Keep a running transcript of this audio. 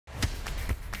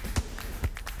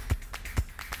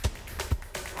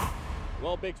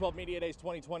Well, Big 12 Media Days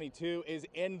 2022 is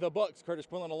in the books. Curtis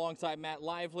Quillen alongside Matt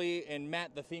Lively. And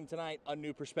Matt, the theme tonight, a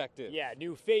new perspective. Yeah,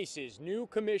 new faces, new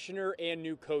commissioner, and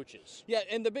new coaches. Yeah,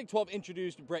 and the Big 12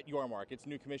 introduced Brett Yormark, its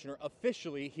new commissioner,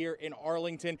 officially here in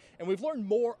Arlington. And we've learned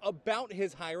more about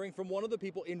his hiring from one of the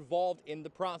people involved in the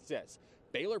process,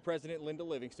 Baylor President Linda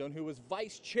Livingstone, who was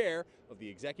vice chair of the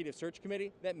executive search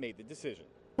committee that made the decision.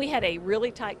 We had a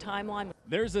really tight timeline.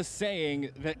 There's a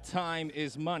saying that time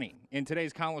is money. In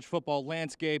today's college football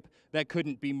landscape, that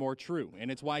couldn't be more true. And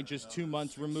it's why just 2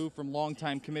 months removed from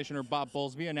longtime Commissioner Bob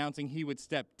Bowlesby announcing he would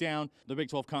step down, the Big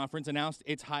 12 Conference announced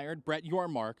it's hired Brett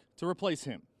Yormark to replace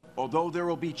him. Although there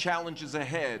will be challenges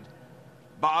ahead,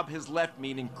 Bob has left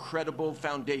me an incredible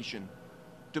foundation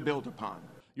to build upon.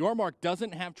 Yormark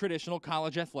doesn't have traditional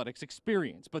college athletics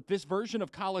experience, but this version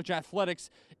of college athletics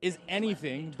is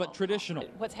anything but traditional.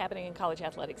 What's happening in college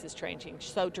athletics is changing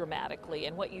so dramatically,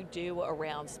 and what you do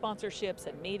around sponsorships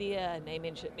and media and name,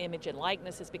 image, and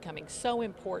likeness is becoming so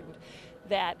important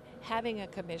that having a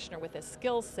commissioner with a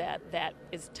skill set that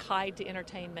is tied to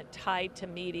entertainment, tied to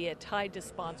media, tied to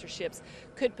sponsorships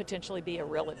could potentially be a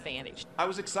real advantage. I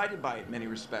was excited by it in many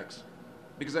respects,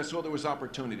 because I saw there was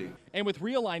opportunity. And with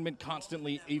realignment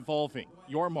constantly evolving,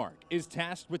 Yormark is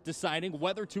tasked with deciding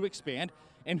whether to expand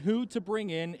and who to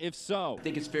bring in if so. I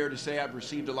think it's fair to say I've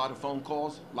received a lot of phone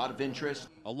calls, a lot of interest.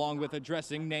 Along with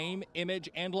addressing name,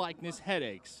 image, and likeness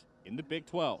headaches in the Big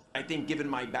 12. I think given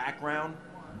my background,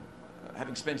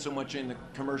 having spent so much in the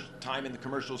time in the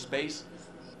commercial space,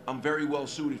 I'm very well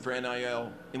suited for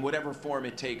NIL in whatever form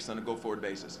it takes on a go-forward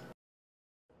basis.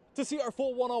 To see our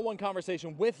full one-on-one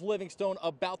conversation with Livingstone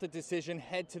about the decision,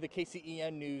 head to the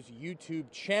KCEN News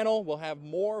YouTube channel. We'll have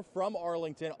more from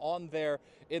Arlington on there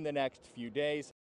in the next few days.